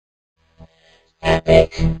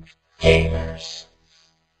Epic Gamers.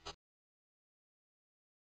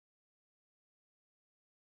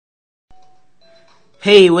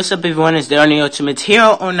 Hey, what's up everyone, it's DarrenTheUltimate here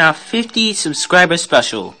on our 50 subscriber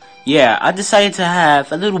special. Yeah, I decided to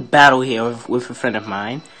have a little battle here with a friend of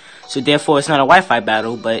mine. So therefore it's not a Wi-Fi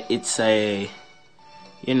battle, but it's a,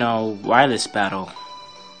 wireless battle.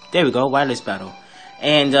 There we go, wireless battle.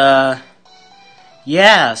 And,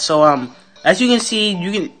 yeah, so, as you can see,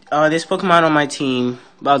 there's Pokemon on my team.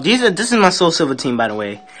 Well, this is my SoulSilver team, by the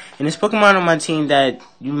way. And there's Pokemon on my team that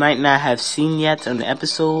you might not have seen yet on the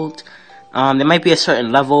episode. There might be a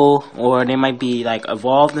certain level, or they might be, like,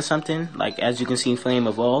 evolved or something. Like, as you can see, Flame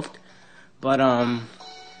evolved. But,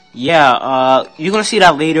 yeah, you're gonna see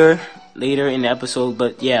that later in the episode,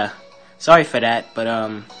 but, yeah. Sorry for that, but,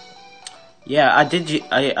 yeah,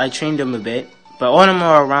 I trained them a bit. But all of them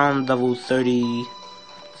are around level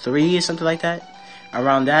 33 or something like that.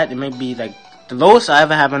 Around that, it might be, like, the lowest I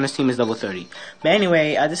ever have on this team is level 30. But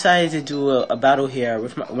anyway, I decided to do a battle here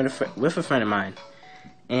with a friend of mine.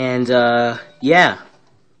 And, yeah.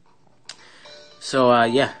 So,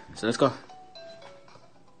 yeah. So, let's go.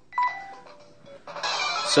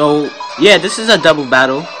 So, yeah, this is a double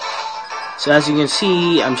battle. So, as you can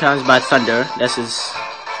see, I'm challenged by Thunder. That's his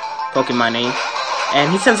Pokemon name. And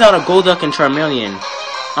he sends out a Golduck and Charmeleon.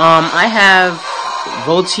 I have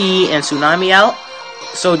Volti and Tsunami out.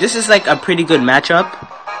 So, this is, like, a pretty good matchup.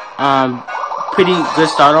 Pretty good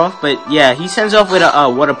start off, but yeah, he sends off with a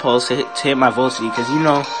Water Pulse to hit my Volti, because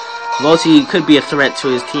Volti could be a threat to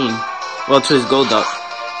his team, well, to his Golduck.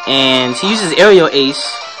 And he uses Aerial Ace.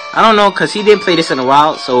 I don't know, because he didn't play this in a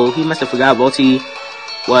while, so he must have forgot Volti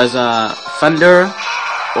was Thunder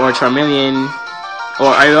or Charmeleon,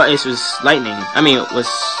 or Aerial Ace was Lightning. I mean, it was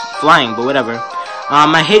Flying, but whatever.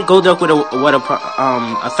 I hit Golduck with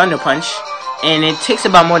a Thunder Punch, and it takes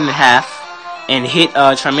about more than half. And hit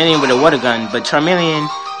Charmeleon with a water gun, but Charmeleon,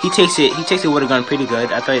 he takes the water gun pretty good.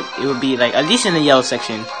 I thought it would be like at least in the yellow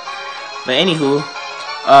section. But anywho,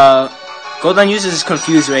 Golduck uses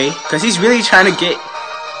Confuse Ray because he's really trying to get,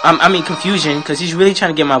 Confusion, because he's really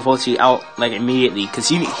trying to get my Volti out like immediately. Because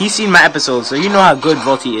he's seen my episodes, so you know how good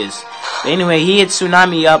Volti is. But anyway, he hits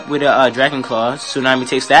Tsunami up with a Dragon Claw. Tsunami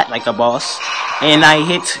takes that like a boss, and I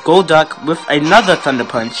hit Golduck with another Thunder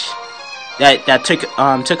Punch that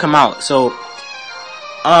took him out. So.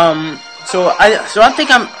 I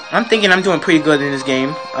think I'm thinking I'm doing pretty good in this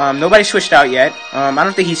game. Nobody switched out yet. I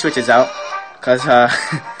don't think he switches out, because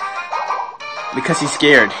he's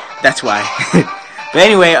scared. That's why. But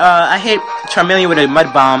anyway, I hit Charmeleon with a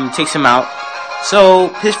Mud Bomb, takes him out. So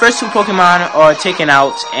his first two Pokemon are taken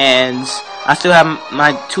out, and I still have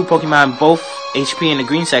my two Pokemon both HP in the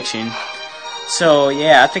green section. So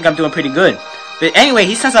yeah, I think I'm doing pretty good. But anyway,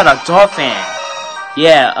 he sends out a Dolphin.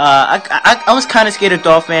 Yeah, I was kind of scared of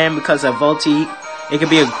Dolphin because of Volti. It could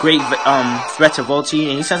be a great threat to Volti,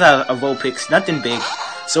 and he sends out a Vulpix, nothing big.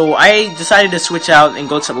 So I decided to switch out and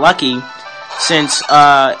go to Lucky, since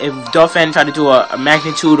if Dolphin tried to do a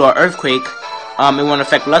Magnitude or Earthquake, it won't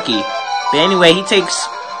affect Lucky. But anyway, he takes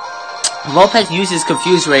Vulpix uses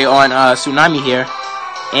Confuse Ray on Tsunami here,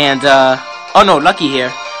 and oh no, Lucky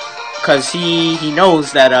here, because he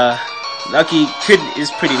knows that Lucky is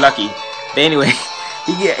pretty lucky. But anyway.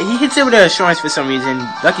 He hits it with an Assurance for some reason.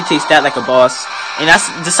 Lucky takes that like a boss, and I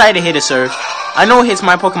decided to hit a Surf. I know it hits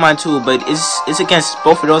my Pokemon too, but it's against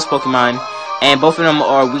both of those Pokemon, and both of them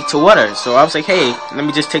are weak to water. So I was like, hey, let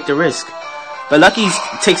me just take the risk. But Lucky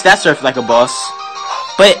takes that Surf like a boss.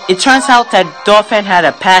 But it turns out that Dolphin had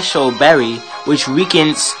a Pasho Berry, which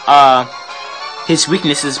weakens his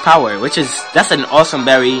weakness's power, that's an awesome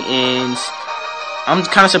berry, and I'm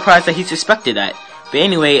kind of surprised that he suspected that. But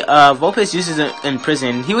anyway, Vulpix uses it in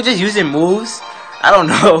prison. He was just using moves. I don't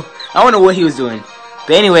know. I don't know what he was doing.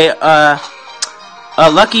 But anyway,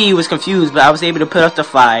 Lucky was confused, but I was able to put up the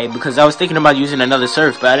fly because I was thinking about using another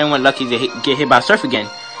Surf, but I didn't want Lucky to get hit by Surf again.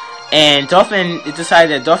 And Dolphin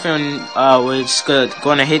decided that Dolphin was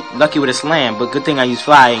going to hit Lucky with a Slam, but good thing I used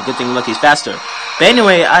Fly, and good thing Lucky's faster. But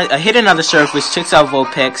anyway, I hit another Surf, which takes out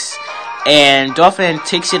Vulpix, and Dolphin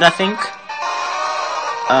takes it, I think.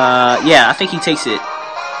 Yeah, I think he takes it.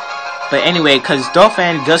 But anyway, because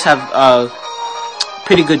Dolphin does have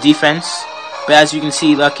pretty good defense, but as you can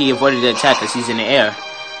see, Lucky avoided the attack because he's in the air.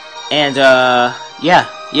 And yeah,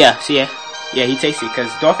 he takes it because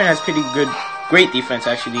Dolphin has great defense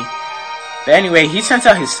actually. But anyway, he sends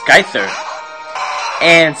out his Scyther,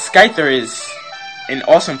 and Scyther is an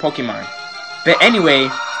awesome Pokemon. But anyway,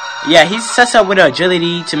 yeah, he sets up with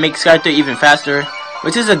agility to make Scyther even faster,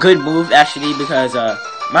 which is a good move actually because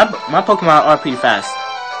my Pokemon are pretty fast.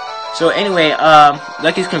 So anyway,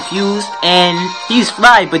 Lucky's confused, and he's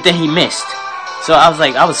fly, but then he missed. So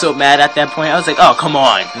I was so mad at that point. I was like, oh, come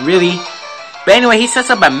on, really? But anyway, he sets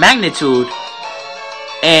up a magnitude,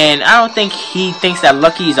 and I don't think he thinks that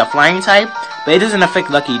Lucky is a flying type, but it doesn't affect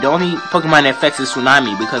Lucky. The only Pokemon that affects is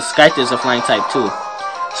Tsunami, because Skyther is a flying type too.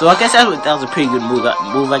 So I guess that was a pretty good move,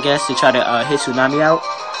 I guess, to try to hit Tsunami out.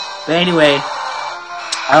 But anyway,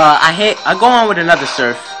 I go on with another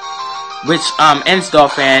Surf, which ends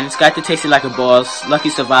Dolphin. Skyther takes it like a boss. Lucky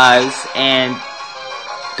survives, and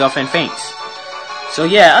Dolphin faints. So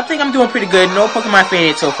yeah, I think I'm doing pretty good. No Pokemon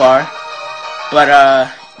fainted so far. But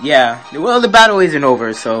yeah, well, the battle isn't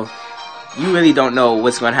over, so you really don't know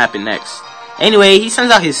what's going to happen next. Anyway, he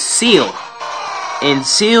sends out his Seal, and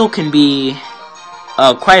Seal can be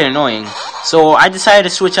quite annoying. So I decided to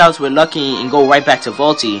switch out with Lucky and go right back to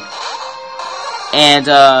Volty. And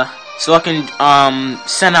so I can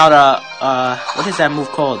send out a what is that move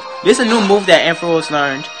called? There's a new move that Ampharos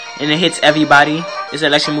learned, and it hits everybody. It's an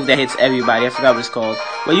election move that hits everybody. I forgot what it's called.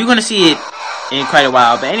 Well, you're gonna see it in quite a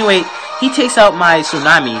while. But anyway, he takes out my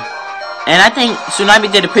Tsunami, and I think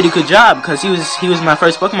Tsunami did a pretty good job, because he was my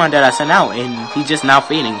first Pokemon that I sent out, and he's just now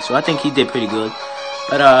fading. So I think he did pretty good.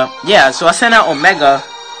 But yeah, so I sent out Omega.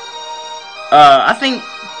 I think,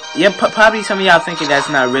 yeah, probably some of y'all thinking that's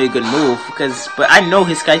not a really good move, but I know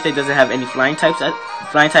his Skyther doesn't have any flying type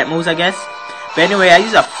moves, I guess. But anyway, I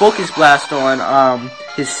use a Focus Blast on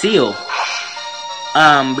his Seal,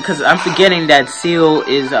 because I'm forgetting that Seal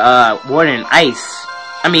is water and ice.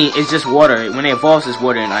 I mean, it's just water. When it evolves, it's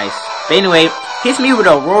water and ice. But anyway, hits me with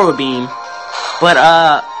a Aurora Beam, but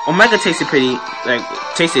Omega takes it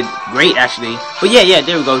takes it great actually. But yeah,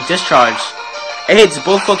 there we go, Discharge. It hits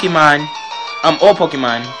both Pokemon. All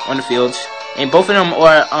Pokemon on the field, and both of them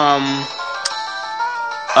are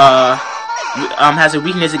has a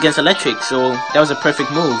weakness against electric, so that was a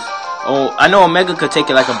perfect move. Oh, I know Omega could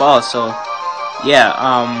take it like a boss, so yeah.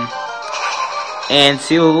 And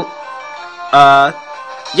Seal,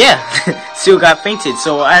 yeah, Seal got fainted,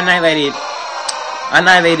 so I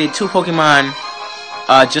annihilated two Pokemon,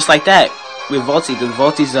 just like that with Volty. The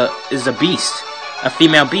Volty is a beast, a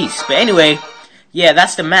female beast. But anyway. Yeah,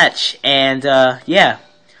 that's the match, and yeah.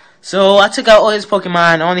 So I took out all his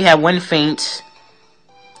Pokemon. I only had one faint,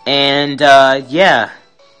 and yeah.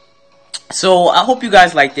 So I hope you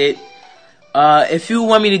guys liked it. If you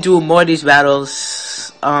want me to do more of these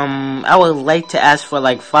battles, I would like to ask for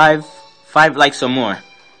like five likes or more.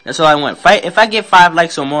 That's all I want. If I get 5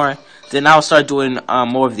 likes or more, then I'll start doing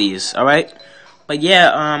more of these. All right. But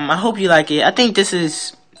yeah, I hope you like it. I think this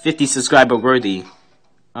is 50 subscriber worthy.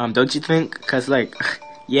 Don't you think? Cause like,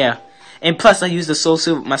 yeah, and plus I use the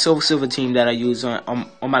my SoulSilver team that I use on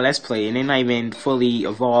my Let's Play, and they're not even fully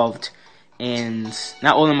evolved, and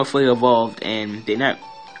not all of them are fully evolved, and they're not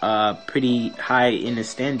pretty high in the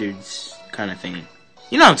standards kind of thing.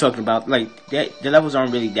 You know what I'm talking about? Like the levels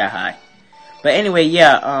aren't really that high. But anyway,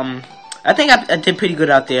 yeah, I think I did pretty good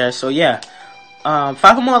out there. So yeah,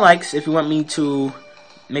 5 more likes if you want me to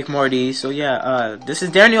make more of these. So yeah, this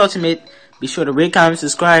is DarrenTheUltimate. Be sure to rate, comment,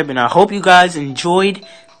 subscribe, and I hope you guys enjoyed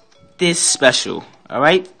this special.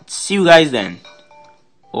 Alright? See you guys then.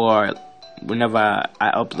 Or whenever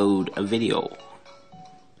I upload a video.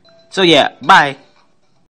 So yeah, bye.